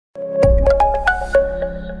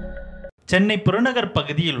சென்னை புறநகர்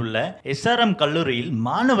பகுதியில் உள்ள SRM கல்லூரியில்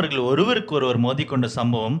மாணவர்கள் ஒருவருக்கு ஒருவர் மோதிக்கொண்ட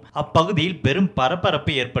சம்பவம் அப்பகுதியில் பெரும்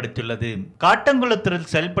பரபரப்பை ஏற்படுத்தியுள்ளது. காட்டங்குளத்தூரில்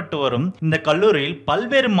செயல்பட்டு வரும் இந்த கல்லூரியில்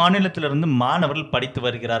பல்வேறு மாநிலத்திலிருந்து மாணவர்கள் படித்து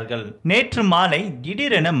வருகிறார்கள். நேற்று மாலை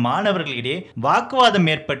திடீரென மாணவர்களிடையே வாக்குவாதம்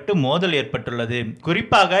ஏற்பட்டு மோதல் ஏற்பட்டுள்ளது.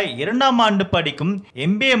 குறிப்பாக 2ஆம் ஆண்டு படிக்கும்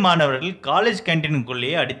MBA மாணவர்கள் காலேஜ்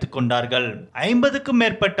கேண்டீனுக்குள்ளேயே அடித்துக் கொண்டார்கள். 50க்கும்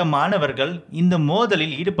மேற்பட்ட மாணவர்கள் இந்த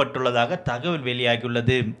மோதலில் ஈடுபட்டுள்ளதாக தகவல்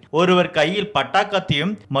வெளியாகியுள்ளது. ஒருவர் கையில்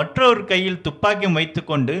பட்டாக்கத்தையும் மற்றொரு கையில் துப்பாக்கியும் வைத்துக்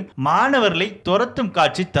கொண்டு மாணவர்களை துரத்தும்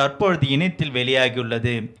காட்சி தற்பொழுது இணையத்தில்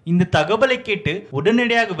வெளியாகியுள்ளது. இந்த தகவலை கேட்டு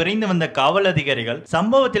உடனடியாக விரைந்து வந்த காவல் அதிகாரிகள்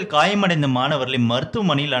சம்பவத்தில் காயமடைந்த மாணவர்களை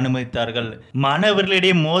மருத்துவமனையில் அனுமதித்தார்கள்.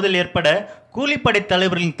 மாணவர்களிடையே மோதல் ஏற்பட கூலிப்படை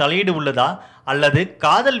தலைவர்களின் தலையீடு உள்ளதா அல்லது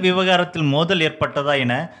காதல் விவகாரத்தில் மோதல் ஏற்பட்டதா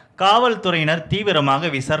என காவல்துறையினர் தீவிரமாக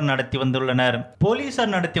விசாரணை நடத்தி வந்துள்ளனர்.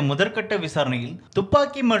 போலீசார் நடத்திய முதற்கட்ட விசாரணையில்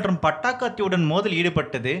துப்பாக்கி மற்றும் பட்டாக்கத்தியுடன் மோதல்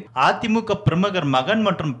ஈடுபட்டது அதிமுக பிரமுகர் மகன்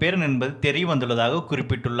மற்றும் பேரன் என்பது தெரிய வந்துள்ளதாக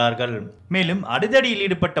குறிப்பிட்டுள்ளார்கள். மேலும் அடிதடியில்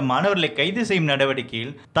ஈடுபட்ட மாணவர்களை கைது செய்யும்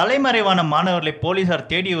நடவடிக்கையில் தலைமறைவான மாணவர்களை போலீசார்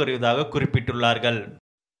தேடி வருவதாக குறிப்பிட்டுள்ளார்கள்.